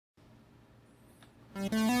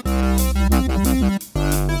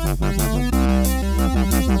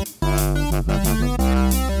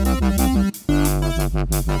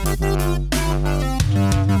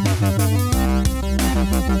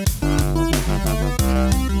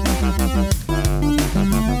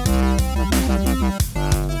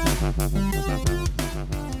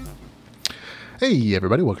Hey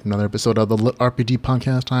everybody, welcome to another episode of the LitRPG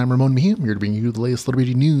Podcast. I'm Ramon Mejia. I'm here to bring you the latest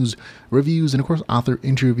LitRPG news, reviews, and of course author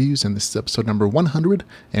interviews, and this is episode number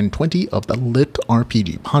 120 of the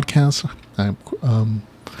LitRPG Podcast.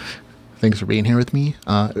 Thanks for being here with me.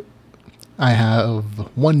 I have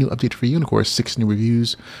one new update for you, and of course 6 new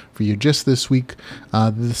reviews for you just this week.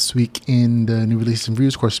 This week in the new releases and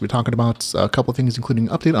reviews, of course, we'll be talking about a couple of things, including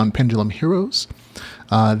an update on Pendulum Heroes,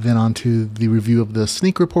 then on to the review of the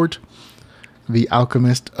Snake Report. The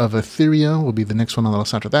Alchemist of Aetheria will be the next one on the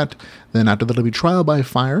list after that. Then after that, it'll be Trial by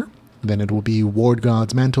Fire. Then it will be War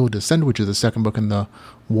God's Mantle Descend, which is the second book in the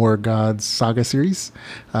War Gods Saga series.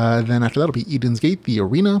 Then after that, it'll be Eden's Gate, the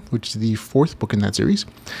Arena, which is the 4th book in that series.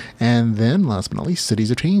 And then, last but not least,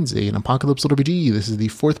 Cities of Chains, an Apocalypse LitRPG. This is the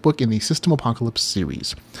 4th book in the System Apocalypse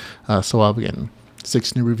series. So again,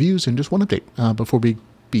 6 new reviews and just one update. Before we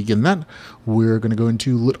begin that, we're going to go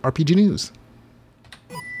into LitRPG news.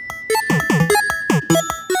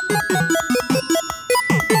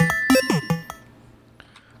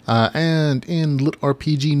 And in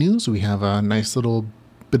LitRPG news, we have a nice little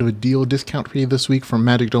bit of a deal discount for you this week from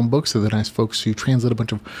Magic Dome Books. So the nice folks who translate a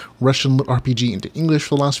bunch of Russian LitRPG into English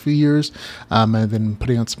for the last few years, and then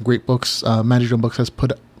putting out some great books. Magic Dome Books has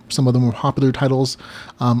put some of the more popular titles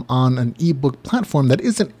on an ebook platform that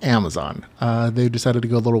isn't Amazon. They've decided to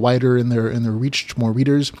go a little wider in their reach to more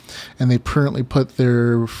readers, and they currently put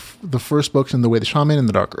the first books in the Way the Shaman and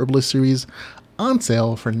the Dark Herbalist series on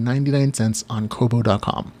sale for 99 cents on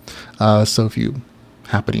Kobo.com. So if you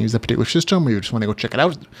happen to use that particular system, or you just want to go check it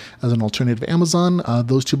out as an alternative to Amazon,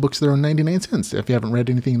 those 2 books there are 99 cents. If you haven't read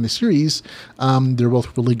anything in the series, they're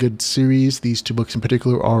both really good series. These 2 books in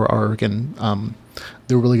particular are again,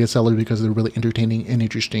 they're really good sellers because they're really entertaining and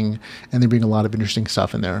interesting, and they bring a lot of interesting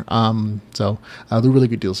stuff in there. So they're really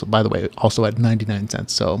good deals. So by the way, also at 99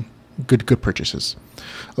 cents. So good purchases.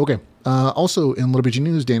 Okay. Also in LitRPG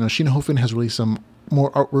news, Daniel Scheenhofen has released some more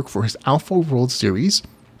artwork for his Alpha World series.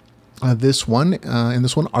 In this one,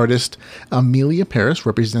 artist Amelia Paris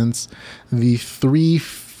represents the 3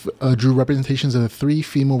 drew representations of the 3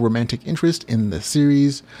 female romantic interests in the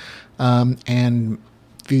series, and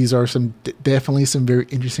these are definitely some very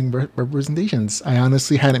interesting representations. I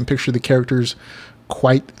honestly hadn't pictured the characters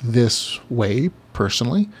quite this way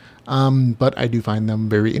personally, but I do find them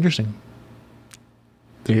very interesting.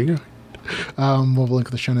 There you go. We'll link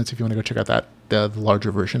in the show notes if you want to go check out that the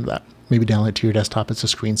larger version of that. Maybe download it to your desktop. It's a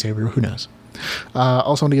screensaver. Who knows?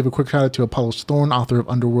 Also want to give a quick shout out to Apollos Thorne, author of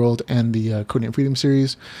Underworld and the Codename Freedom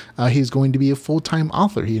series. He's going to be a full-time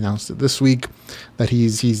author. He announced it this week that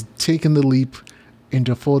he's taken the leap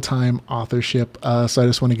into full-time authorship. So I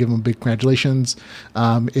just want to give him big congratulations.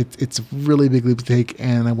 It's a really big leap to take,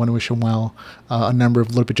 and I want to wish him well. A number of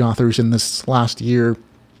LitRPG authors in this last year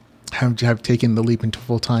have taken the leap into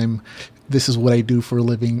full-time. This is what I do for a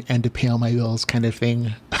living and to pay all my bills kind of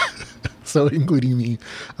thing. So including me.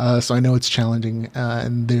 So I know it's challenging,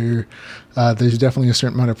 and there's definitely a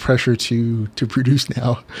certain amount of pressure to produce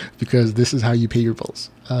now, because this is how you pay your bills.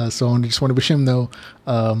 So I just want to wish him, though,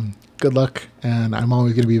 good luck, and I'm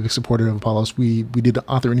always going to be a big supporter of Apollos. We did an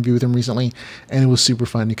author interview with him recently, and it was super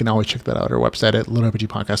fun. You can always check that out at our website at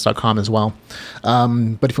litrpgpodcast.com as well.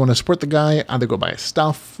 But if you want to support the guy, either go buy his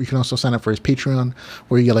stuff. You can also sign up for his Patreon,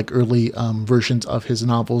 where you get like early versions of his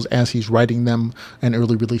novels as he's writing them, and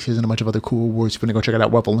early releases, and a bunch of other cool awards. If you want to go check it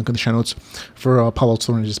out, we'll have a link in the show notes for Apollos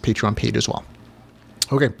Thorne's Patreon page as well.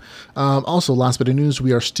 Okay. Also, last bit of news,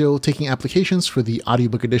 we are still taking applications for the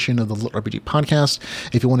audiobook edition of the LitRPG Podcast.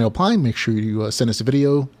 If you want to apply, make sure you send us a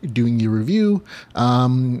video doing your review.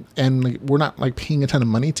 And we're not paying a ton of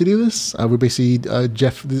money to do this. We're basically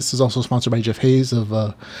Jeff. This is also sponsored by Jeff Hayes of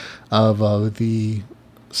the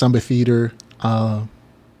Samba Theater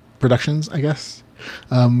Productions, I guess.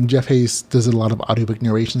 Jeff Hayes does a lot of audiobook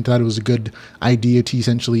narration. Thought it was a good idea to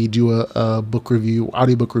essentially do a audiobook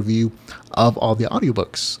review of all the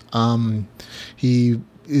audiobooks. He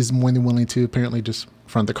is more than willing to apparently just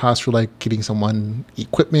front the cost for getting someone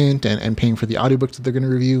equipment and paying for the audiobooks that they're going to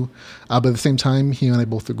review. But at the same time, he and I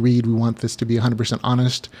both agreed we want this to be 100%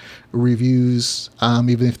 honest reviews,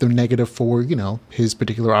 even if they're negative for, his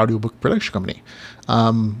particular audiobook production company.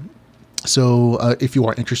 So if you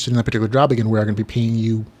are interested in that particular job, again, we are going to be paying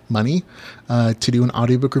you money to do an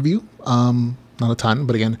audiobook review. Not a ton,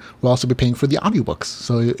 but again, we'll also be paying for the audiobooks.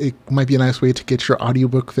 So it might be a nice way to get your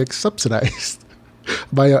audiobook fix subsidized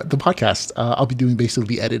by the podcast. I'll be doing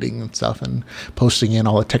basically the editing and stuff and posting in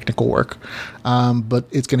all the technical work. But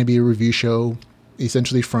it's going to be a review show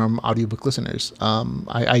essentially from audiobook listeners.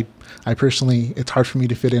 I personally, it's hard for me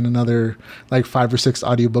to fit in another like 5 or 6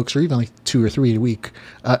 audiobooks, or even like 2 or 3 a week,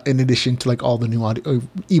 in addition to like all the new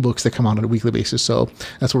ebooks that come out on a weekly basis. So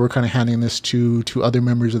that's where we're kind of handing this to other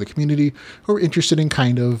members of the community who are interested in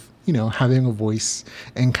kind of, having a voice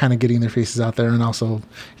and kind of getting their faces out there, and also,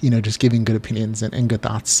 just giving good opinions and good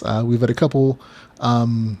thoughts. We've had a couple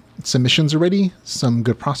submissions already, some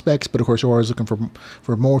good prospects, but of course we're always looking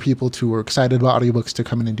for more people who are excited about audiobooks to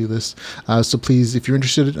come in and do this. So please, if you're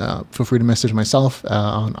interested, feel free to message myself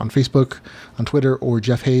on Facebook, on Twitter, or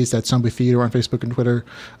Jeff Hayes at Zombie Theater on Facebook and Twitter,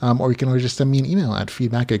 or you can always just send me an email at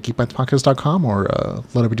feedback@geekbytepodcast.com or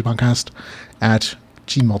LitRPG Podcast at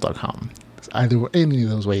gmail.com. Either any of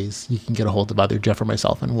those ways, you can get a hold of either Jeff or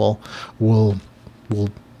myself, and we'll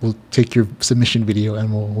take your submission video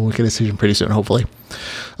and we'll make a decision pretty soon, hopefully.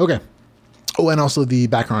 Okay. Oh, and also the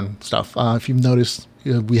background stuff. If you've noticed,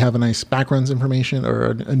 we have a nice backgrounds information,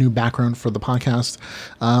 or a new background for the podcast.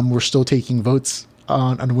 We're still taking votes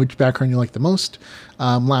on which background you like the most.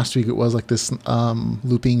 Last week it was like this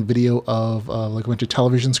looping video of like a bunch of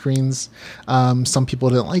television screens. Some people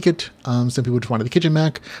didn't like it. Some people just wanted the kitchen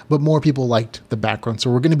back, but more people liked the background. So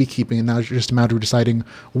we're going to be keeping it. Now it's just a matter of deciding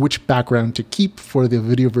which background to keep for the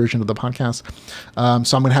video version of the podcast.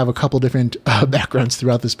 So I'm going to have a couple different backgrounds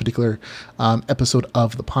throughout this particular episode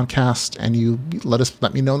of the podcast, and you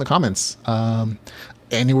let me know in the comments.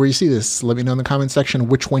 Anywhere you see this, let me know in the comment section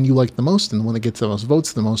which one you like the most, and the one that gets the most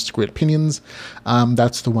votes, the most great opinions,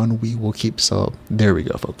 that's the one we will keep. So there we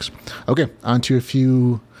go, folks. Okay, on to a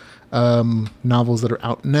few novels that are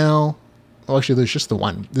out now. Well, actually, there's just the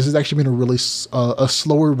one. This has actually been a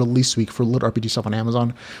slower release week for LitRPG stuff on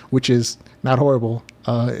Amazon, which is not horrible.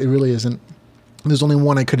 It really isn't. There's only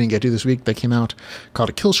one I couldn't get to this week that came out, called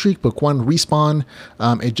A Kill Streak, Book 1, Respawn.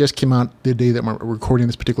 It just came out the day that we're recording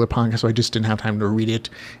this particular podcast, so I just didn't have time to read it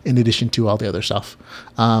in addition to all the other stuff.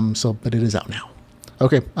 But it is out now.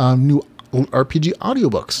 Okay, new RPG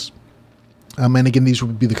audiobooks. And again, these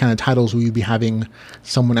would be the kind of titles we would be having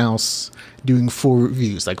someone else doing full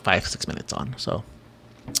reviews, like 5-6 minutes on. So,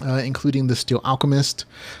 including the Steel Alchemist,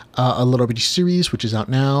 a LitRPG series, which is out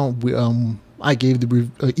now. I gave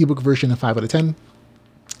the ebook version a 5 out of 10.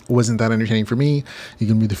 It wasn't that entertaining for me. You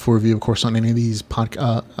can read the full review, of course, on any of these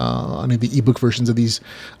on any of the ebook versions of these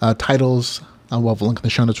titles. We'll have a link in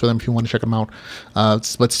the show notes for them if you want to check them out.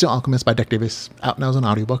 But Steel Alchemist by Deck Davis, out now as an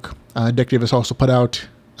audiobook. Deck Davis also put out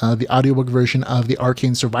the audiobook version of The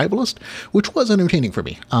Arcane Survivalist, which was entertaining for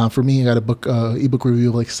me. For me, I got a ebook review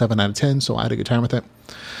of like 7 out of 10, so I had a good time with it.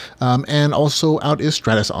 And also out is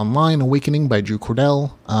Stratus Online Awakening by Drew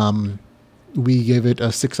Cordell. We gave it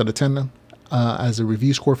a 6 out of 10 as a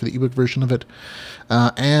review score for the ebook version of it.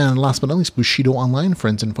 And last but not least, Bushido Online,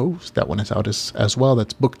 Friends and Foes. That one is out as well.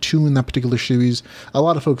 That's book 2 in that particular series. A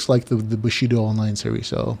lot of folks like the Bushido Online series,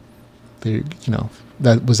 so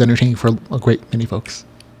that was entertaining for a great many folks.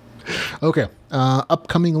 Okay,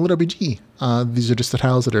 upcoming LitRPG. These are just the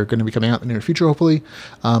titles that are going to be coming out in the near future, hopefully,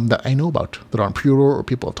 that I know about, that are on pre-order or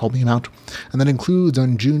people have told me about. And that includes,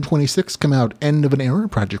 on June 26th, come out End of an Era,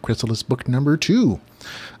 Project Chrysalis book number 2.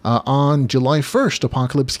 On July 1st,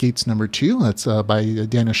 Apocalypse Gates number 2. That's by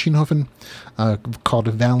Daniel Scheenhofen, called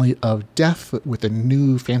Valley of Death, with a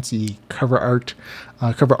new fancy cover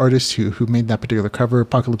artist who made that particular cover,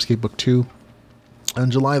 Apocalypse Gate book 2. On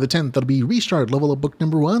July the 10th, that'll be Restart, Level Up book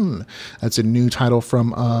number 1. That's a new title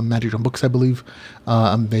from Magic Dome Books, I believe.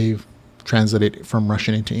 They've translated it from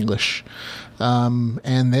Russian into English. And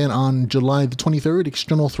then on July the 23rd,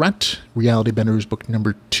 External Threat, Reality Benders book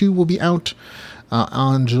number 2 will be out.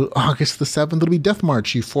 On August the 7th, it'll be Death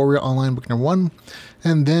March, Euphoria Online book number 1.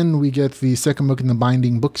 And then we get the second book in the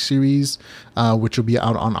Binding book series, which will be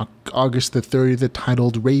out on August the 30th,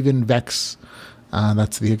 titled Raven Vex.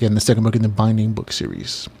 That's the second book in the Binding book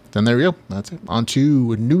series. Then there we go. That's it. On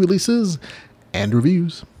to new releases and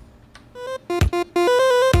reviews.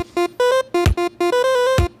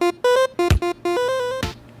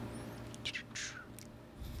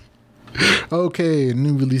 Okay,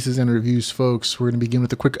 new releases and reviews, folks. We're going to begin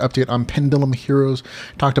with a quick update on Pendulum Heroes.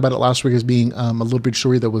 Talked about it last week as being a little bit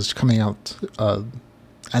story that was coming out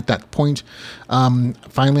at that point.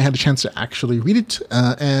 Finally had a chance to actually read it,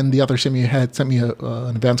 and the author sent me an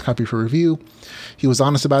advanced copy for review. He was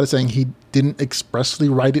honest about it, saying he didn't expressly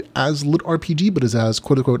write it as LitRPG, but as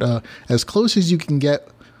quote unquote as close as you can get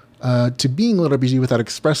to being LitRPG without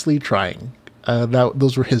expressly trying.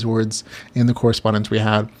 Those were his words in the correspondence we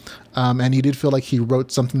had. And he did feel like he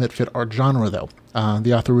wrote something that fit our genre, though.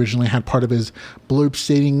 The author originally had part of his blurb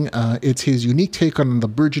stating it's his unique take on the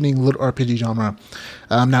burgeoning LitRPG genre.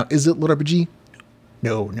 Now, is it LitRPG?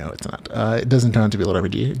 No, it's not. It doesn't turn out to be a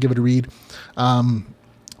LitRPG. Give it a read.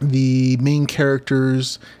 The main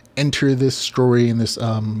characters enter this story in this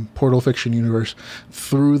portal fiction universe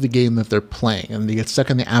through the game that they're playing, and they get stuck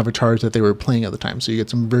in the avatars that they were playing at the time. So you get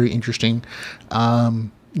some very interesting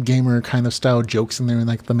gamer kind of style jokes in there, and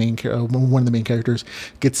like one of the main characters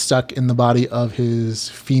gets stuck in the body of his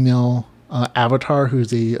female avatar,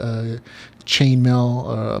 who's a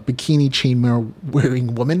bikini chainmail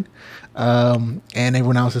wearing woman, and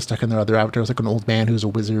everyone else is stuck in their other avatars, like an old man who's a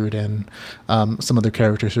wizard, and some other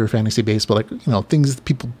characters who are fantasy based, but like things that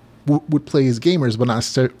people would play as gamers, but not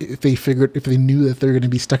necessarily if they knew that they're going to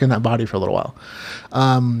be stuck in that body for a little while.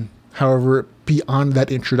 However, beyond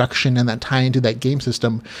that introduction and that tie into that game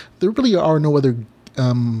system, there really are no other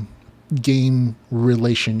game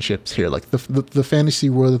relationships here. Like the fantasy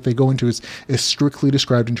world that they go into is strictly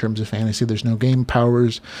described in terms of fantasy. There's no game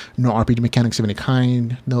powers, no RPG mechanics of any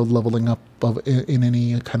kind, no leveling up in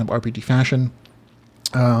any kind of RPG fashion.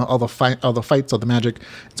 All the fights, all the magic,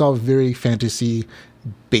 it's all very fantasy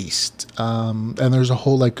based, and there's a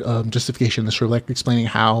whole justification, this sort of like explaining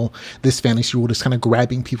how this fantasy world is kind of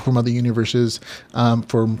grabbing people from other universes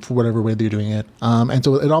for whatever way they're doing it, and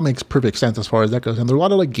so it all makes perfect sense as far as that goes. And there are a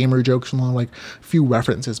lot of like gamer jokes and a lot of like few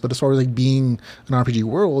references, but as far as like being an RPG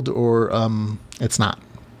world, or it's not.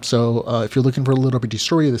 So if you're looking for a little RPG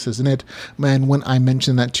story, this isn't it. Man, when I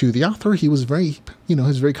mentioned that to the author, he was very, he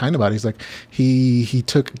was very kind about it. He's like, he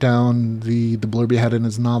took down the blurb he had in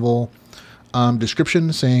his novel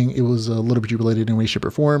description, saying it was a little bit related in way, shape,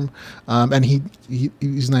 or form, and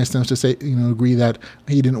he's nice enough to say, agree that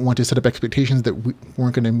he didn't want to set up expectations that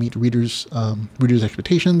weren't going to meet readers'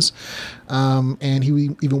 expectations, and he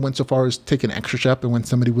even went so far as take an extra step. And when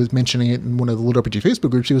somebody was mentioning it in one of the LitRPG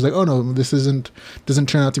Facebook groups, he was like, "Oh no, this doesn't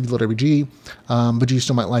turn out to be LitRPG, but you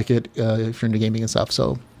still might like it if you're into gaming and stuff."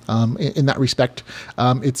 So. In that respect,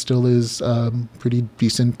 it still is pretty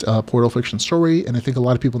decent portal fiction story, and I think a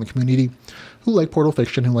lot of people in the community who like portal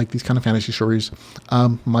fiction, who like these kind of fantasy stories,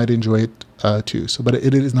 might enjoy it too. So, but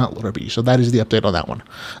it is not LitRPG, so that is the update on that one.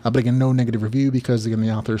 But again, no negative review, because again,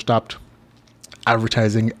 the author stopped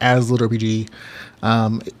advertising as LitRPG,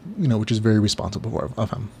 which is very responsible of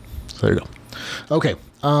him. So there you go. Okay,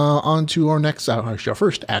 on to our next, our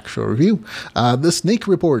first actual review, The Snake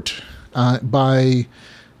Report by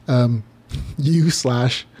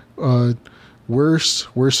worse.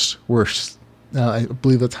 I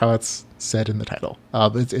believe that's how it's said in the title.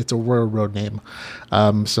 It's a road name.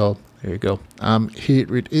 So there you go.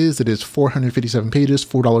 Here it is. It is 457 pages,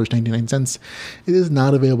 $4.99. It is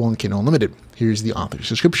not available on Kindle Unlimited. Here's the author's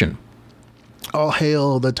description. All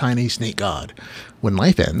hail the tiny snake god. When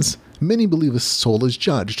life ends, many believe a soul is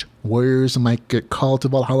judged. Warriors might get called to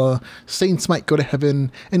Valhalla, saints might go to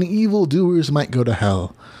heaven, and evildoers might go to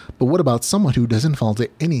hell. But what about someone who doesn't fall into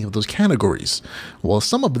any of those categories? Well,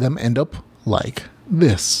 some of them end up like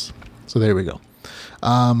this. So there we go.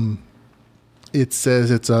 It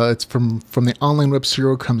says it's from the online web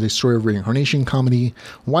serial comes a story of reincarnation comedy,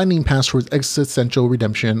 winding past towards existential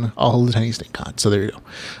redemption, all the tiny snake god. So there you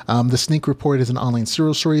go. The Snake Report is an online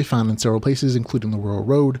serial story found in several places, including the Royal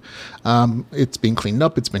Road. It's been cleaned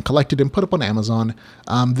up, it's been collected and put up on Amazon.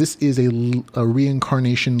 This is a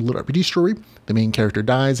reincarnation LitRPG story. The main character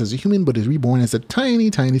dies as a human, but is reborn as a tiny,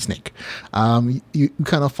 tiny snake. You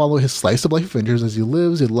kind of follow his slice of life adventures as he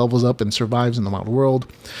lives, he levels up and survives in the wild world.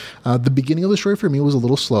 The beginning of the story for me was a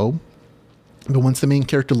little slow, but once the main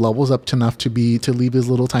character levels up to enough to leave his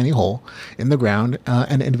little tiny hole in the ground,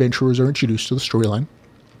 and adventurers are introduced to the storyline,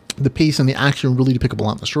 the pace and the action really do pick up a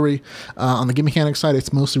lot in the story. On the game mechanics side,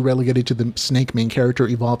 it's mostly relegated to the snake main character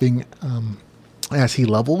evolving as he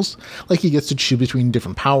levels. Like, he gets to choose between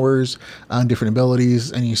different powers, different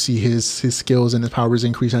abilities, and you see his skills and his powers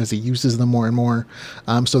increase as he uses them more and more.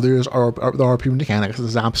 So there's the RPG mechanics. This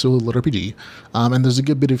is absolutely LitRPG. And there's a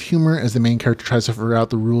good bit of humor as the main character tries to figure out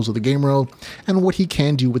the rules of the game world and what he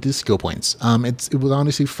can do with his skill points. It was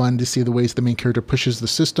honestly fun to see the ways the main character pushes the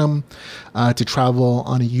system to travel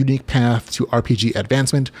on a unique path to RPG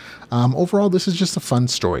advancement. Overall, this is just a fun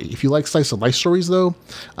story. If you like slice of life stories, though,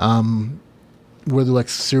 where they're like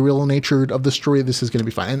serial natured of the story, this is going to be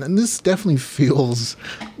fun. And this definitely feels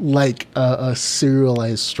like a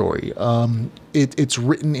serialized story. It's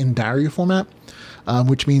written in diary format,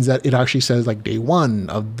 which means that it actually says like day 1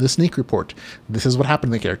 of the Snake Report, this is what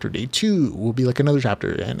happened to the character. Day 2 will be like another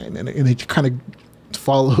chapter, and it kind of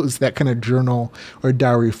follows that kind of journal or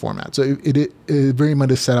diary format. So it very much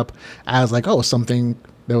is set up as like, something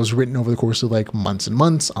that was written over the course of like months and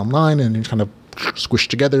months online, and it's kind of squished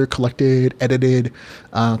together, collected, edited,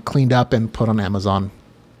 cleaned up, and put on Amazon.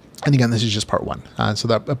 And again, this is just part one. So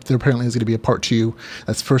that there apparently is going to be a part two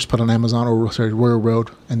that's first put on Amazon, or sorry, Royal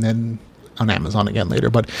Road, and then on Amazon again later.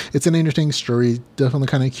 But it's an interesting story, definitely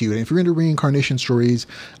kind of cute. And if you're into reincarnation stories,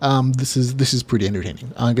 this is pretty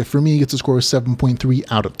entertaining. For me, it gets a score of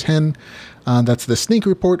 7.3 out of 10. That's the Snake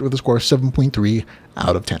Report with a score of 7.3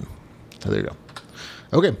 out of 10. So there you go.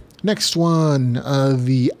 Okay, next one,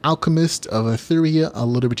 The Alchemist of Aetheria, a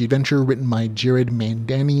LitRPG adventure written by Jared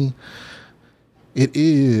Mandani. It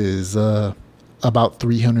is about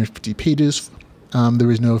 350 pages.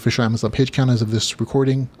 There is no official Amazon page count as of this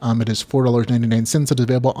recording. It is $4.99. It is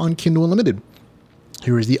available on Kindle Unlimited.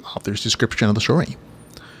 Here is the author's description of the story.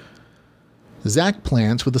 Zach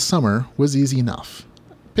plans for the summer was easy enough.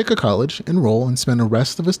 Pick a college, enroll, and spend the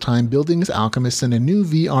rest of his time building his alchemist in a new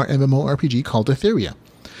VR MMORPG called Aetheria.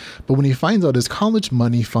 But when he finds out his college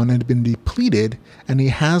money fund had been depleted and he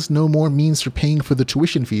has no more means for paying for the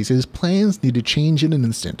tuition fees, his plans need to change in an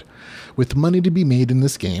instant. With money to be made in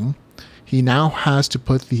this game, he now has to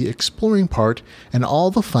put the exploring part and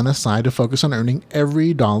all the fun aside to focus on earning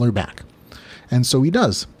every dollar back. And so he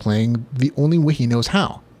does, playing the only way he knows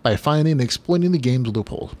how, by finding and exploiting the game's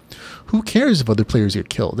loopholes. Who cares if other players get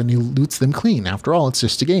killed and he loots them clean? After all, it's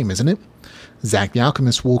just a game, isn't it? Zach the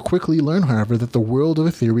Alchemist will quickly learn, however, that the world of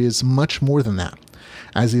Aetheria is much more than that.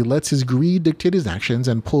 As he lets his greed dictate his actions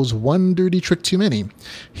and pulls one dirty trick too many,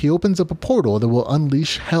 he opens up a portal that will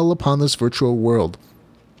unleash hell upon this virtual world.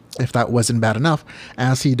 If that wasn't bad enough,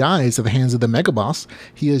 as he dies at the hands of the mega boss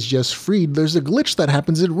he has just freed, there's a glitch that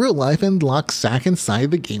happens in real life and locks Zach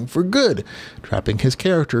inside the game for good. Trapping his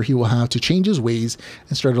character, he will have to change his ways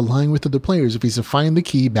and start aligning with other players if he's to find the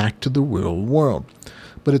key back to the real world.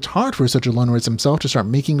 But it's hard for such a loner as himself to start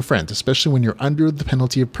making friends, especially when you're under the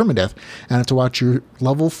penalty of permadeath and have to watch your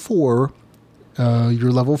level 4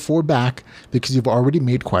 back because you've already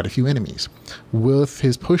made quite a few enemies. With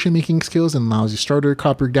his potion making skills and lousy starter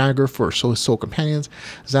copper dagger for soul companions,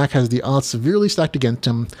 Zach has the odds severely stacked against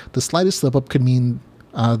him. The slightest slip up could mean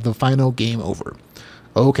the final game over.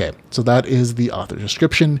 Okay, so that is the author's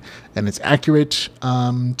description, and it's accurate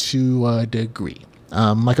to a degree.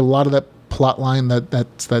 Like a lot of that plot line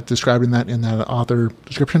that's described in that author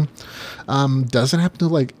description doesn't happen to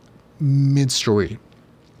like mid-story.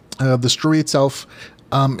 The story itself,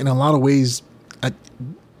 in a lot of ways,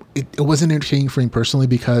 it wasn't entertaining for me personally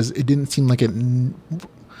because it didn't seem like it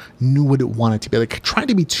knew what it wanted to be. Like, it tried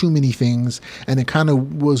to be too many things, and it kind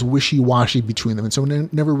of was wishy-washy between them, and so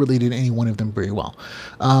it never really did any one of them very well.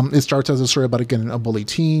 It starts as a story about, again, a bully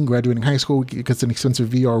teen graduating high school, gets an expensive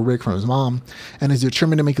VR rig from his mom, and is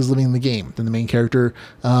determined to make his living in the game. Then the main character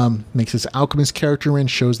makes his alchemist character and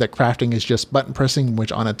shows that crafting is just button pressing,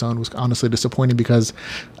 which on its own was honestly disappointing because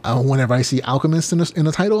whenever I see alchemist in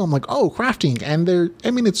the title, I'm like, oh, crafting, and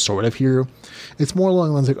it's sort of here. It's more along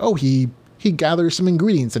the lines like, oh, he gathers some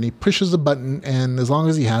ingredients and he pushes a button, and as long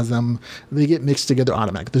as he has them, they get mixed together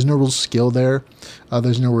automatically. There's no real skill there.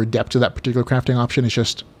 There's no real depth to that particular crafting option. It's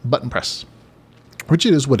just button press, which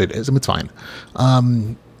it is what it is, and it's fine.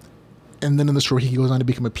 And then in the story, he goes on to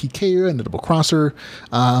become a PKer and a double crosser.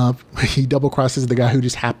 He double crosses the guy who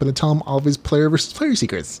just happened to tell him all of his player versus player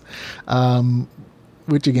secrets,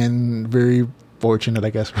 which again, very fortunate, I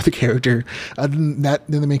guess, for the character. Then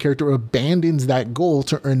the main character abandons that goal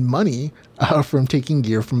to earn money from taking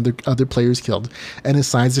gear from the other players killed, and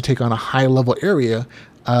decides to take on a high level area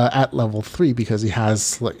at level 3 because he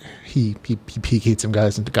has he PK'd some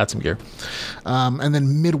guys and got some gear. And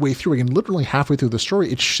then midway through, again, literally halfway through the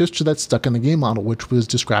story, it shifts to that stuck in the game model, which was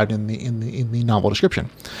described in the novel description.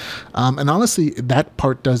 And honestly, that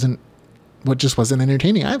part just wasn't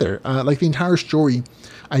entertaining either. Like the entire story,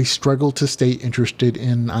 I struggled to stay interested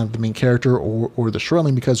in the main character or the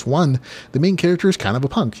storyline because, one, the main character is kind of a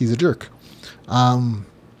punk. He's a jerk. And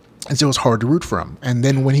so it's hard to root for him. And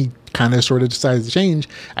then when he kind of sort of decides to change,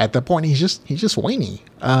 at that point, he's just whiny.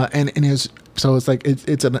 So it's like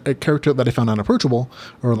it's a character that I found unapproachable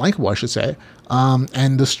or likable, I should say.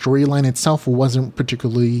 And the storyline itself wasn't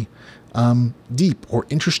particularly deep or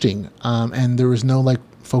interesting. And there was no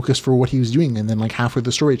focus for what he was doing, and then halfway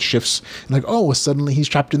the story it shifts and suddenly he's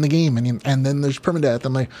trapped in the game, and then there's permadeath.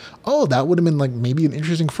 I'm like, oh, that would have been maybe an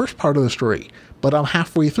interesting first part of the story, but I'm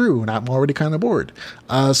halfway through and I'm already kind of bored.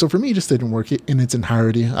 So for me, it just didn't work in its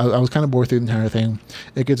entirety. I was kind of bored through the entire thing.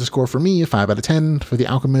 It gets a score for me, a 5 out of 10 for The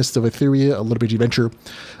Alchemist of Aetheria, a LitRPG adventure,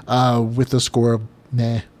 with a score of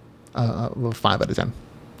 5 out of 10.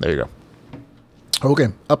 There you go. Okay,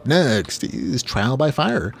 up next is Trial by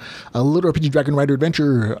Fire, a LitRPG Dragonrider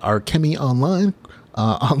adventure, Archemi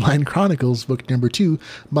Online Chronicles, book number 2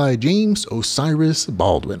 by James Osiris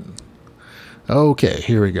Baldwin. Okay,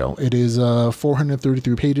 here we go. It is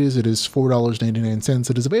 433 pages. It is $4.99.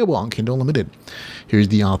 It is available on Kindle Unlimited. Here's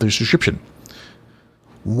the author's description.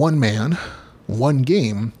 One man, one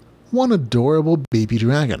game, one adorable baby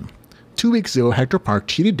dragon. 2 weeks ago, Hector Park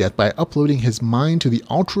cheated death by uploading his mind to the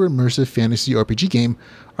ultra-immersive fantasy RPG game,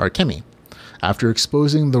 Archemi. After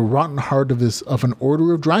exposing the rotten heart of an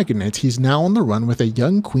order of dragon knights, he's now on the run with a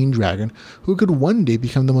young queen dragon who could one day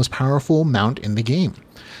become the most powerful mount in the game.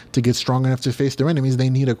 To get strong enough to face their enemies,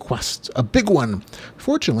 they need a quest, a big one.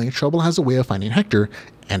 Fortunately, Trouble has a way of finding Hector,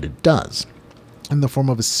 and it does. In the form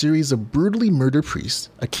of a series of brutally murdered priests,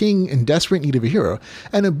 a king in desperate need of a hero,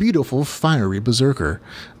 and a beautiful, fiery berserker.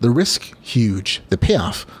 The risk, huge. The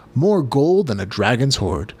payoff, more gold than a dragon's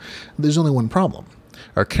hoard. There's only one problem.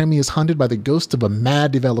 Archemi is haunted by the ghost of a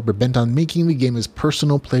mad developer bent on making the game his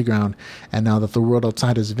personal playground, and now that the world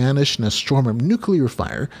outside has vanished in a storm of nuclear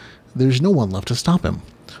fire, there's no one left to stop him.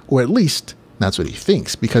 Or at least, that's what he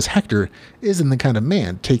thinks, because Hector isn't the kind of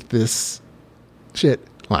man to take this shit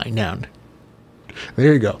lying down.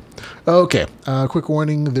 There you go. Okay, quick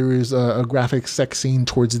warning, there is a graphic sex scene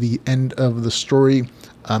towards the end of the story.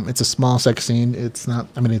 It's a small sex scene. It's not,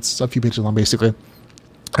 it's a few pages long, basically.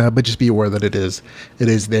 But just be aware that it is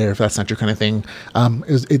there if that's not your kind of thing.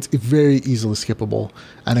 It's very easily skippable.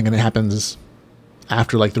 And again, it happens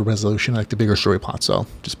after like the resolution, like the bigger story plot. So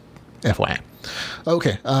just FYI.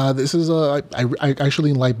 Okay, this is I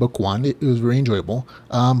actually like book one. It was very enjoyable.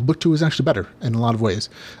 Book two is actually better in a lot of ways.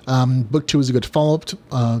 Book two is a good follow-up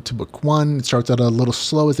to book one. It starts out a little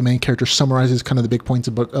slow as the main character summarizes kind of the big points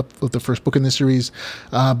of the first book in the series.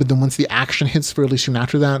 But then once the action hits fairly soon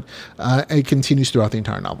after that, it continues throughout the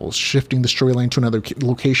entire novel. Shifting the storyline to another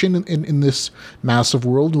location in this massive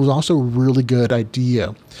world was also a really good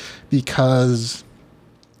idea, because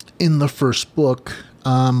in the first book,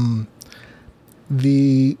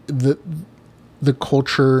 the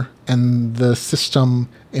culture and the system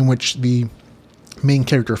in which the main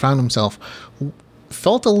character found himself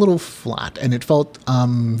felt a little flat, and it felt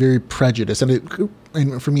very prejudiced.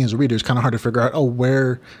 And for me as a reader, it's kind of hard to figure out,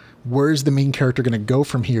 where's the main character going to go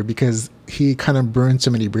from here, because he kind of burned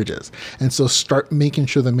so many bridges. And so start making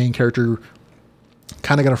sure the main character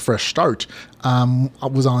kind of got a fresh start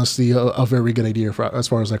was honestly a very good idea as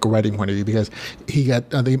far as like a writing point of view, because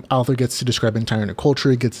the author gets to describe an entire new culture,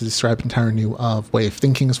 he gets to describe an entire new way of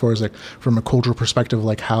thinking as far as like from a cultural perspective,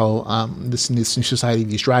 like how this new society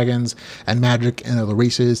views dragons and magic and other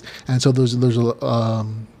races. And so there's a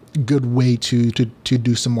good way to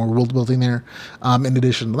do some more world building there. In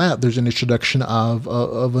addition to that, there's an introduction of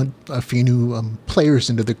a few new players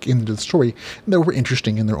into the story that were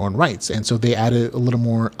interesting in their own rights, and so they added a little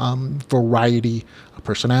more variety of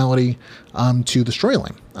personality to the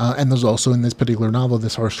storyline. And there's also, in this particular novel,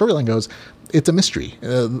 as far as storyline goes, it's a mystery.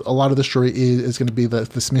 A lot of the story is going to be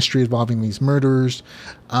this mystery involving these murders,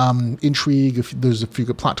 intrigue. There's a few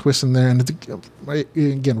good plot twists in there, and it's,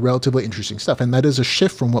 again, relatively interesting stuff. And that is a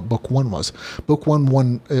shift from what book one was. Book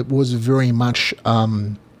one it was very much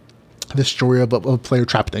the story of a player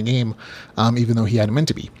trapped in a game, even though he hadn't meant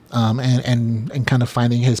to be, and kind of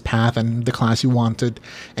finding his path and the class he wanted,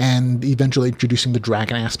 and eventually introducing the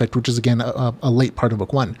dragon aspect, which is again a late part of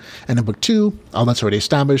book one. And in book two, all that's already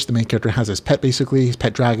established. The main character has his pet, basically his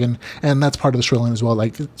pet dragon, and that's part of the storyline as well.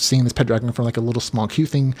 Like seeing this pet dragon from like a little small cute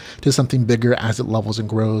thing to something bigger as it levels and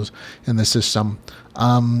grows in the system.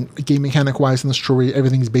 Game mechanic wise in the story,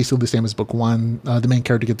 everything's basically the same as book one. The main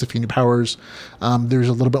character gets a few new powers. There's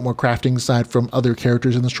a little bit more crafting side from other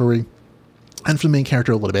characters in the story, and from the main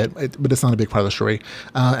character a little bit, but it's not a big part of the story.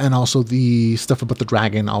 And also the stuff about the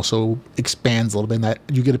dragon also expands a little bit, in that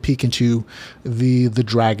you get a peek into the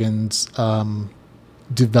dragon's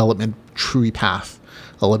development tree path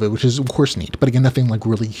a little bit, which is of course neat, but again, nothing like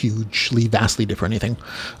really hugely, vastly different or anything.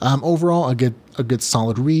 Overall, a good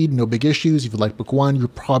solid read, no big issues. If you like book one, you're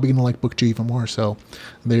probably going to like book two even more. So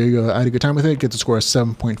there you go. I had a good time with it. Gets a score of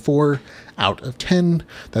 7.4 out of 10.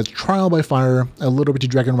 That's Trial by Fire, a little bit to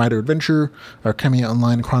Dragonrider adventure, Archemi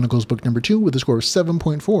Online Chronicles book number 2 with a score of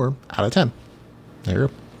 7.4 out of 10. There you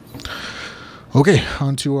go. Okay,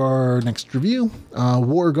 on to our next review.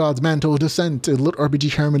 War Gods Mantle Descent, a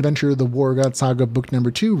LitRPG Harem adventure, the War God Saga book number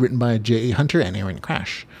 2, written by J.A. Hunter and Aaron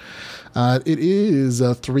Crash. It is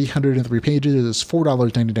 303 pages. It is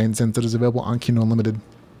 $4.99. It is available on Kindle Unlimited.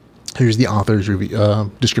 Here's the author's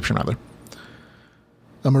description, rather.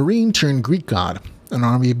 A marine turned Greek god, an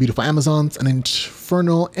army of beautiful Amazons, an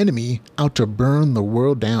infernal enemy out to burn the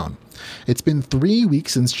world down. It's been 3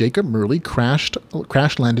 weeks since Jacob Murley crash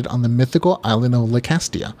landed on the mythical island of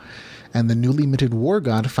Lycastia, and the newly minted war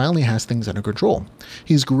god finally has things under control.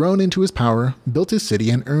 He's grown into his power, built his city,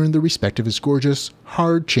 and earned the respect of his gorgeous,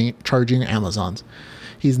 hard-charging Amazons.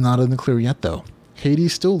 He's not in the clear yet, though.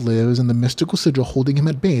 Hades still lives, and the mystical sigil holding him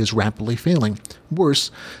at bay is rapidly failing.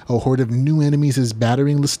 Worse, a horde of new enemies is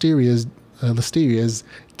battering Lysteria's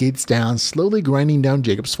gates down, slowly grinding down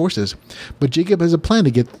Jacob's forces. But Jacob has a plan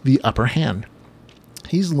to get the upper hand.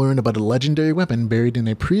 He's learned about a legendary weapon buried in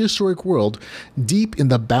a prehistoric world deep in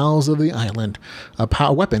the bowels of the island.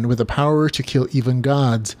 A weapon with the power to kill even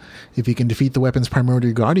gods. If he can defeat the weapon's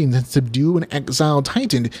primordial guardian and subdue an exiled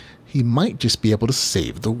titan, he might just be able to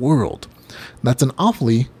save the world. That's an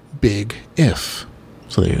awfully big if.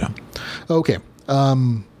 So there you go. Okay.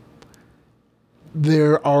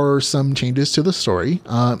 There are some changes to the story.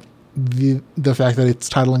 The fact that it's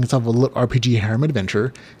titling itself a LitRPG Harem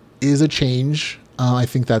Adventure is a change. I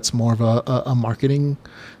think that's more of a marketing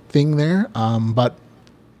thing there. But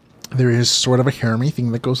there is sort of a harem-y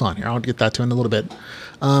thing that goes on here. I'll get that to in a little bit.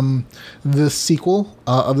 The sequel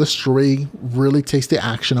of the story really takes the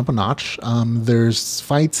action up a notch. There's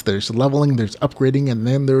fights, there's leveling, there's upgrading, and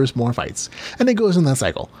then there's more fights. And it goes in that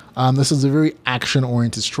cycle. This is a very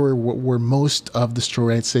action-oriented story where most of the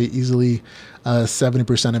story, I'd say easily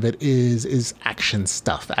 70% of it is action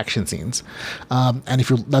stuff, action scenes. And if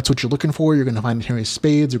that's what you're looking for, you're going to find it here in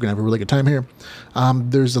spades. You're going to have a really good time here.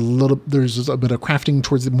 There's a bit of crafting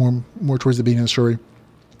towards the more towards the beginning of the story.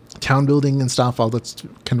 Town building and stuff, all that's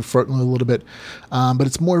kind of flirting a little bit, but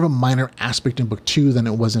it's more of a minor aspect in book 2 than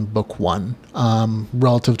it was in book 1,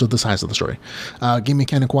 relative to the size of the story. Game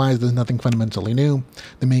mechanic wise, there's nothing fundamentally new.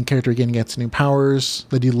 The main character again gets new powers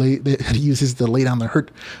that he uses to lay down the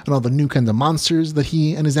hurt and all the new kinds of monsters that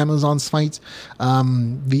he and his Amazons fight.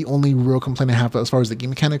 The only real complaint I have as far as the game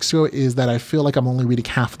mechanics go is that I feel like I'm only reading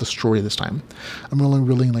half of the story this time. I'm only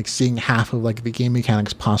really like seeing half of like the game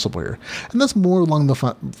mechanics possible here, and that's more along the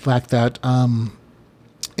fact that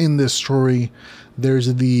in this story there's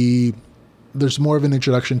more of an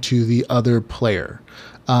introduction to the other player,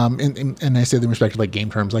 and I say the respect of like game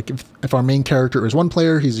terms. Like if our main character is one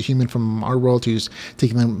player, he's a human from our world who's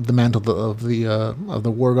taking the mantle of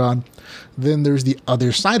the war god, then there's the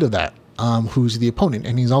other side of that, who's the opponent,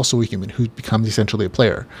 and he's also a human who becomes essentially a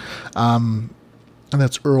player. And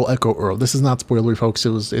that's Echo Earl. This is not spoilery, folks.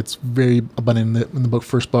 It's very abundant in the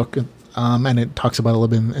first book, and it talks about it a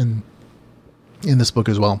little bit in this book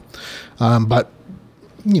as well. But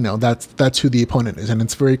you know, that's who the opponent is, and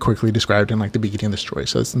it's very quickly described in like the beginning of the story.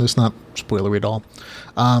 So it's not spoilery at all.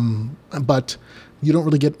 But you don't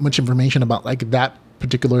really get much information about like that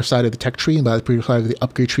particular side of the tech tree and that particular side of the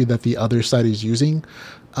upgrade tree that the other side is using.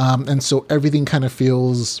 And so everything kind of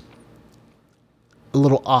feels a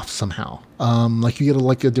little off somehow. Like you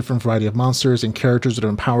get a different variety of monsters and characters with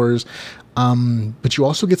different powers, but you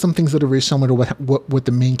also get some things that are very similar to what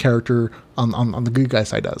the main character on the good guy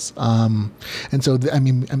side does. And so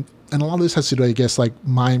and a lot of this has to do, I guess, like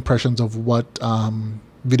my impressions of what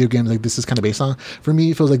video games like this is kind of based on. For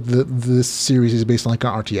me, it feels like this series is based on like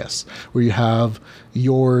an RTS, where you have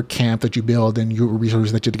your camp that you build and your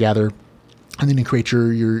resources that you gather, and then you create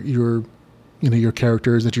your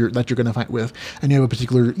characters that you're going to fight with, and you have a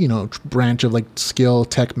particular branch of like skill,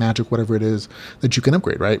 tech, magic, whatever it is that you can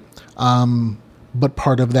upgrade, right? But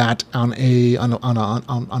part of that on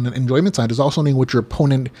an enjoyment side is also knowing what your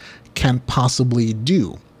opponent can possibly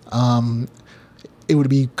do. It would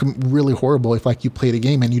be really horrible if like you played a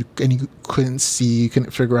game and you couldn't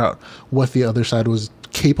figure out what the other side was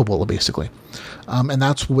capable of, basically. And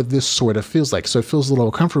that's what this sort of feels like. So it feels a little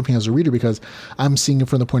uncomfortable for me as a reader, because I'm seeing it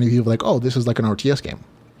from the point of view of like, oh, this is like an RTS game,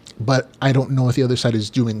 but I don't know what the other side is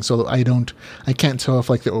doing. So I can't tell if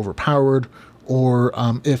like they're overpowered or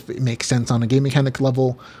if it makes sense on a game mechanic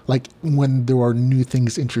level, like when there are new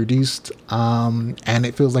things introduced, and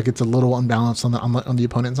it feels like it's a little unbalanced on the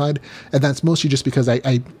opponent side, and that's mostly just because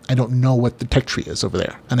I don't know what the tech tree is over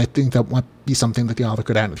there, and I think that might be something that the author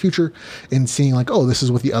could add in the future, in seeing like, oh, this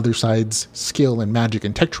is what the other side's skill and magic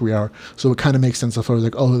and tech tree are, so it kind of makes sense as far as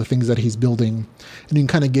like, oh, the things that he's building, and you can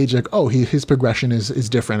kind of gauge like, oh, his progression is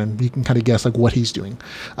different, and you can kind of guess like what he's doing,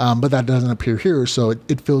 but that doesn't appear here, so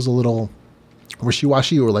it feels a little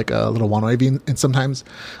wishy-washy or like a little one-wavy and sometimes,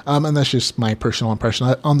 and that's just my personal impression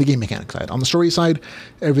on the game mechanic side. On the story side,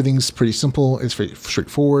 everything's pretty simple. It's pretty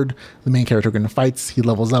straightforward. The main character going to fights, he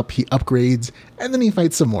levels up, he upgrades, and then he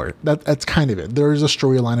fights some more. That's kind of it. There is a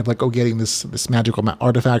storyline of like, oh, getting this magical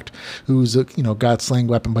artifact, who's a god-slaying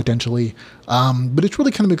weapon potentially, but it's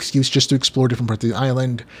really kind of an excuse just to explore different parts of the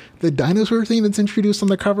island. The dinosaur thing that's introduced on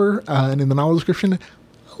the cover and in the novel description, a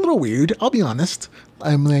little weird, I'll be honest.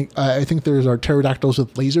 I think there's our pterodactyls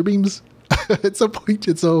with laser beams. It's a point.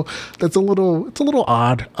 It's a little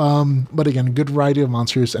odd. But again, good variety of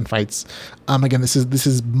monsters and fights. Again, this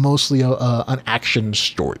is mostly an action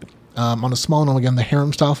story. On a small note, again, the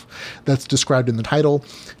harem stuff that's described in the title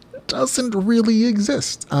doesn't really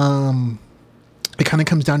exist. It kind of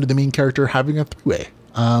comes down to the main character having a three-way,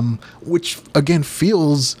 which again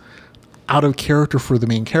feels out of character for the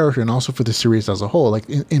main character and also for the series as a whole. Like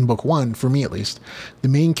in book one, for me at least, the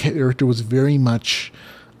main character was very much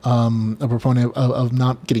a proponent of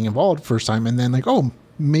not getting involved first time, and then like, oh,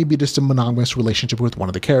 maybe just a monogamous relationship with one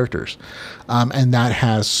of the characters. And that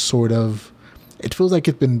has sort of, it feels like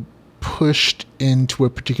it's been pushed into a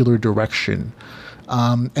particular direction.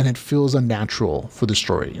 And it feels unnatural for the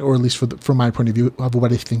story, or at least from my point of view of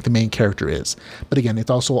what I think the main character is. But again, it's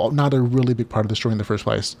also not a really big part of the story in the first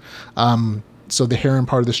place. So the harem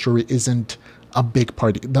part of the story isn't a big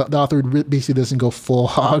part. The author basically doesn't go full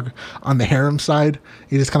hog on the harem side.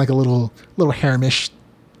 It is kind of like a little haremish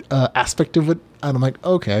aspect of it. And I'm like,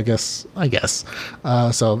 okay, I guess.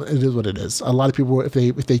 So it is what it is. A lot of people, if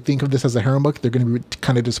they think of this as a harem book, they're going to be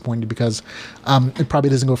kind of disappointed because it probably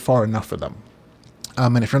doesn't go far enough for them.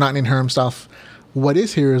 And if you're not in harem stuff, what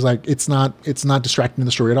is here is like it's not distracting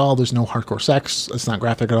the story at all. There's no hardcore sex. It's not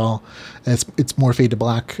graphic at all. It's more fade to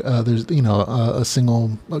black. There's a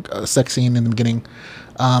single sex scene in the beginning,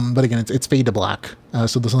 but again it's fade to black.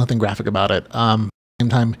 So there's nothing graphic about it. Same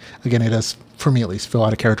time, again, it does, for me at least, feel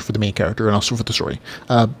out of character for the main character and also for the story.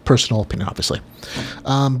 Personal opinion, obviously. But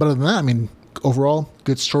other than that, I mean, overall,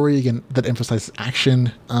 good story, again, that emphasizes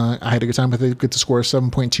action. I had a good time with it. Good to score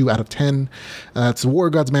 7.2 out of 10. It's the War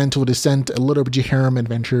God's Mantle Descent, a LitRPG harem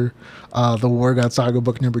adventure. The War God Saga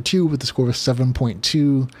book number 2 with the score of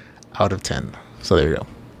 7.2 out of 10. So there you go.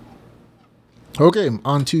 Okay,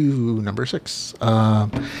 on to number 6.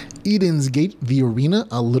 Eden's Gate, The Arena,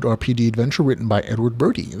 a LitRPG adventure written by Edward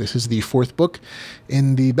Bertie. This is the 4th book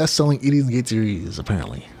in the best-selling Eden's Gate series,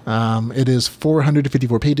 apparently. It is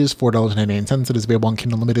 454 pages, $4.99. It is available on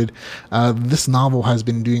Kindle Unlimited. This novel has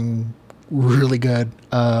been doing really good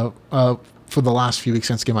for the last few weeks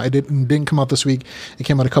since it came out. It didn't come out this week. It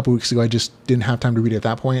came out a couple weeks ago. I just didn't have time to read it at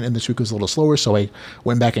that point, and this week was a little slower, so I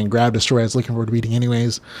went back and grabbed a story I was looking forward to reading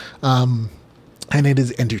anyways. And it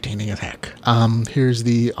is entertaining as heck. Here's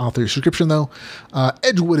the author's description, though.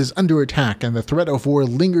 Edgewood is under attack, and the threat of war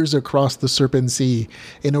lingers across the Serpent Sea.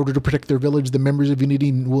 In order to protect their village, the members of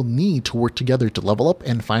Unity will need to work together to level up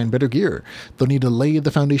and find better gear. They'll need to lay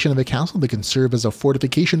the foundation of a castle that can serve as a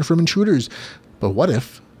fortification from intruders. But what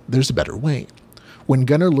if there's a better way? When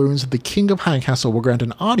Gunnar learns that the King of High Castle will grant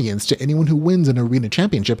an audience to anyone who wins an arena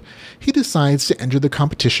championship, he decides to enter the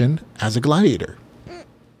competition as a gladiator.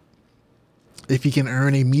 If he can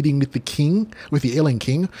earn a meeting with the ailing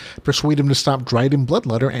king, persuade him to stop Dryden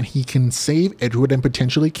Bloodletter, and he can save Edgewood and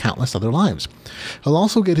potentially countless other lives. He'll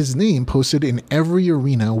also get his name posted in every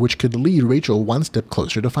arena, which could lead Rachel one step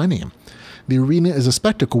closer to finding him. The arena is a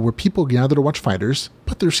spectacle where people gather to watch fighters,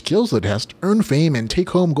 put their skills to the test, earn fame, and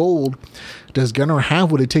take home gold. Does Gunnar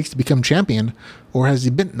have what it takes to become champion, or has he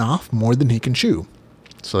bitten off more than he can chew?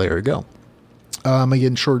 So there we go.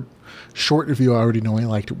 Again, short review. I already know I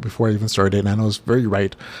liked it before I even started, and I know I was very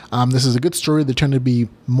right. This is a good story that turned to be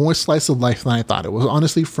more slice of life than I thought. It was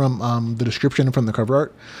honestly, from the description and from the cover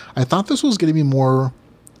art, I thought this was going to be more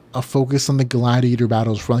a focus on the gladiator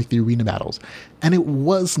battles, from like the arena battles, and it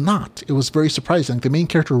was not. It was very surprising. The main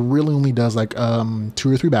character really only does like 2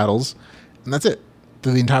 or 3 battles, and that's it.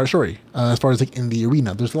 The entire story, as far as like in the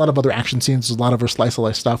arena. There's a lot of other action scenes. There's a lot of slice of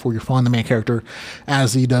life stuff where you're following the main character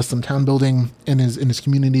as he does some town building in his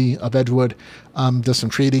community of Edgewood, does some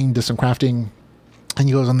trading, does some crafting, and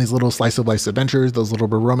he goes on these little slice of life adventures, those little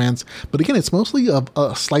bit of romance. But again, it's mostly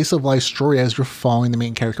a slice of life story as you're following the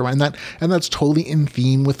main character, and that's totally in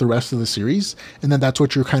theme with the rest of the series. And then that's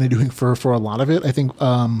what you're kind of doing for a lot of it. I think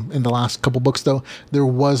in the last couple books, though, there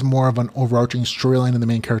was more of an overarching storyline, and the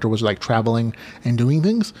main character was like traveling and doing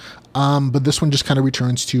things. But this one just kind of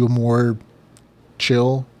returns to a more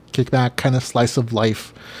chill, kickback kind of slice of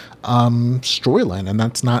life storyline, and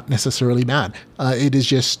that's not necessarily bad. It is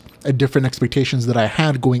just a different expectations that I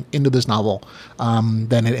had going into this novel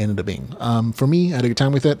than it ended up being. For me, I had a good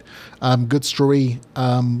time with it. Good story,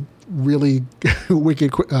 really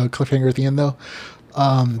wicked cliffhanger at the end, though.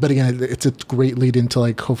 But again, it's a great lead into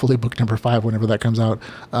like hopefully book number 5 whenever that comes out.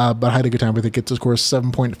 But I had a good time with it. Gets a score of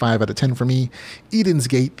 7.5 out of 10 for me. Eden's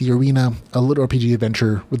Gate, The Arena, a LitRPG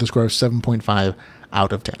adventure with a score of 7.5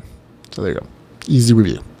 out of 10. So there you go. Easy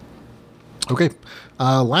review. Okay,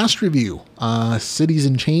 last review, Cities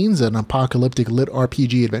in Chains, an apocalyptic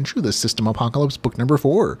LitRPG adventure, The System Apocalypse, book number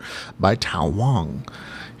 4 by Tao Wang.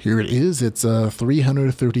 Here it is. It's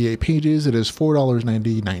 338 pages. It is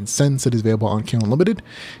 $4.99. It is available on Kindle Unlimited.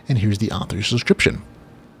 And here's the author's description.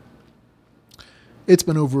 It's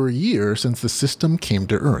been over a year since the system came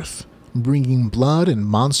to Earth, bringing blood and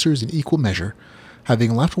monsters in equal measure.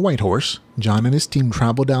 Having left Whitehorse, John and his team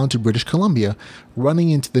travel down to British Columbia, running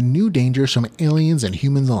into the new dangers from aliens and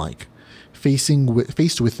humans alike.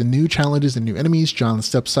 Faced with the new challenges and new enemies, John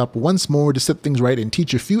steps up once more to set things right and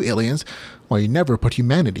teach a few aliens while he never put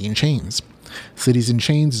humanity in chains. Cities in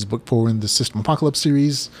Chains is book 4 in the System Apocalypse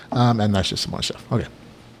series, and that's just some more stuff. Okay.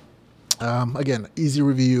 Again, easy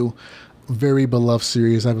review. Very beloved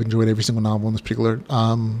series. I've enjoyed every single novel in this particular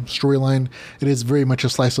storyline. It is very much a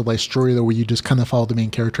slice of life story, though, where you just kind of follow the main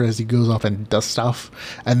character as he goes off and does stuff.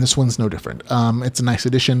 And this one's no different. It's a nice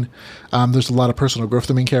addition. There's a lot of personal growth for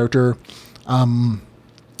the main character.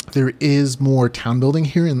 There is more town building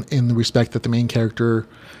here in the respect that the main character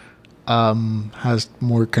has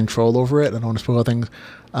more control over it. I don't want to spoil things.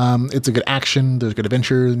 It's a good action. There's good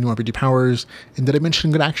adventure, new RPG powers. And did I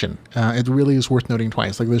mention good action? It really is worth noting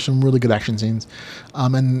twice. Like, there's some really good action scenes.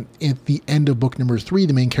 And at the end of book number 3,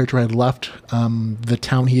 the main character had left the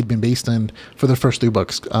town he had been based in for the first 3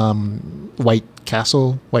 books. White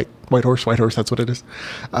Horse, that's what it is.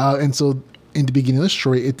 And so in the beginning of this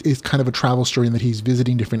story, it is kind of a travel story in that he's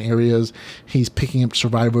visiting different areas. He's picking up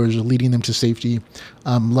survivors, leading them to safety,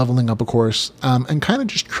 leveling up, of course, and kind of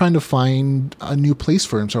just trying to find a new place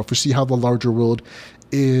for himself, to see how the larger world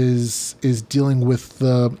is dealing with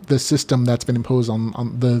the system that's been imposed on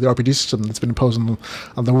the RPG system that's been imposed on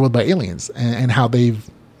the world by aliens, and how they've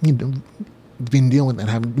been dealing with it and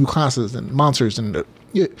having new classes and monsters, and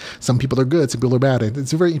some people are good, some people are bad.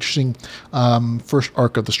 It's a very interesting first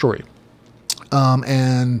arc of the story.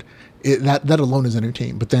 And that alone is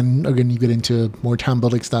entertaining. But then again, you get into more town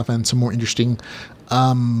building stuff and some more interesting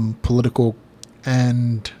political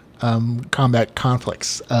and combat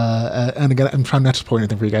conflicts. And again, I'm trying not to spoil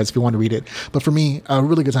anything for you guys if you want to read it. But for me, a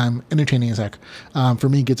really good time, entertaining as heck. For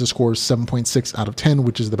me, it gets a score of 7.6 out of 10,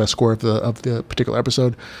 which is the best score of the particular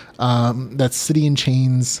episode. That's City in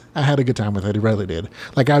Chains. I had a good time with it. I really did.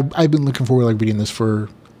 Like, I've been looking forward to reading this for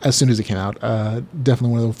as soon as it came out. Definitely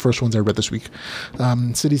one of the first ones I read this week.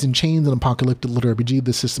 Cities in Chains, an apocalyptic LitRPG,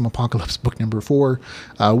 the System Apocalypse, book number 4,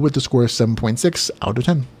 with the score of 7.6 out of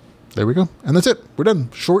 10. There we go. And that's it. We're done.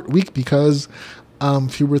 Short week because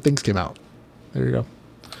fewer things came out. There you go.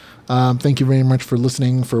 Thank you very much for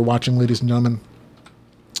listening, for watching, ladies and gentlemen.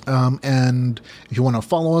 And if you want to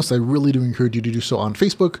follow us, I really do encourage you to do so on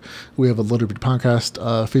Facebook. We have a LitRPG Podcast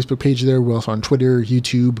Facebook page there. We're also on Twitter,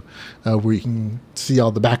 YouTube, where you can see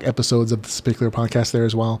all the back episodes of this particular podcast there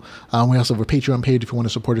as well. We also have a Patreon page if you want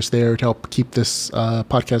to support us there to help keep this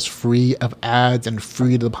podcast free of ads and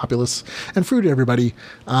free to the populace and free to everybody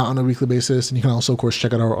on a weekly basis. And you can also, of course,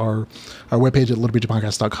 check out our webpage at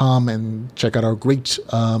litrpgpodcast.com and check out our great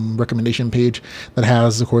recommendation page that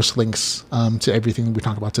has, of course, links to everything we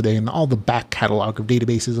talk about today and all the back catalog of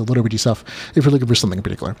databases of LitRPG stuff if you're looking for something in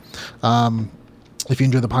particular. If you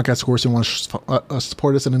enjoy the podcast, of course, and want to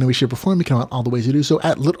support us in any way, shape, or form, you can find all the ways to do so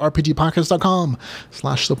at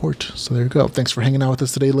litrpgpodcast.com/support. So there you go. Thanks for hanging out with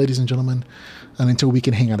us today, ladies and gentlemen. And until we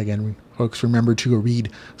can hang out again, folks, remember to read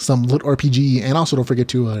some LitRPG, and also don't forget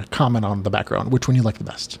to comment on the background, which one you like the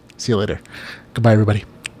best. See you later. Goodbye, everybody.